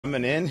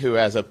Coming in who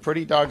has a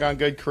pretty doggone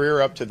good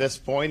career up to this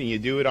point, and you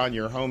do it on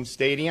your home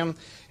stadium,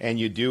 and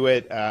you do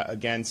it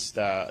against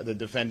the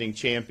defending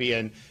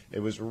champion.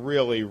 It was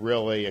really,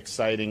 really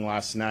exciting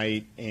last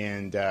night,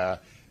 and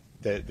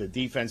the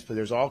defense, but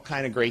there's all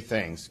kind of great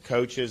things,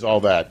 coaches, all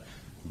that.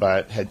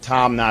 But had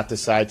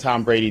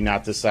Tom Brady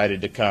not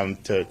decided to come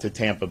to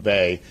Tampa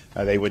Bay,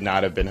 they would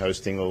not have been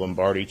hosting the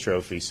Lombardi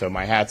Trophy. So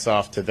my hat's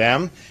off to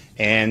them.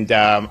 And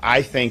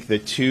I think the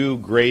two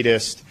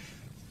greatest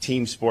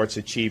team sports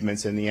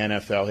achievements in the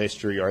NFL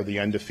history are the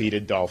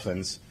undefeated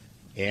Dolphins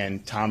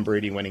and Tom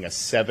Brady winning a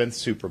 7th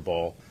Super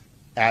Bowl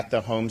at the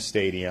home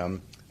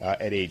stadium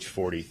at age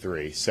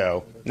 43.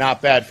 So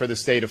not bad for the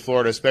state of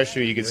Florida,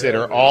 especially when you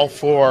consider all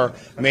 4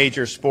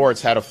 major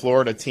sports had a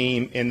Florida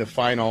team in the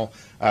final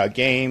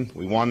game.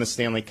 We won the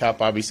Stanley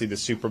Cup, obviously the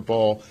Super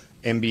Bowl.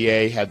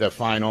 NBA had the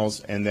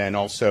finals, and then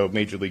also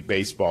Major League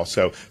Baseball.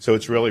 So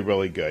it's really,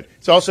 really good.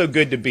 It's also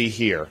good to be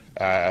here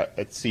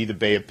at see the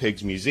Bay of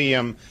Pigs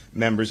Museum,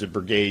 members of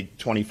Brigade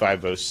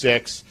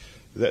 2506.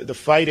 The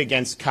fight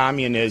against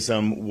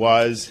communism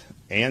was,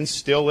 and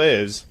still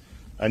is,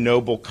 a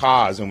noble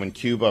cause. And when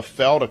Cuba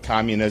fell to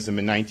communism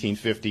in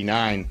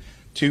 1959,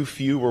 too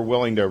few were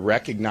willing to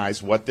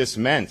recognize what this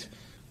meant,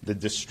 the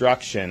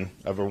destruction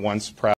of a once proud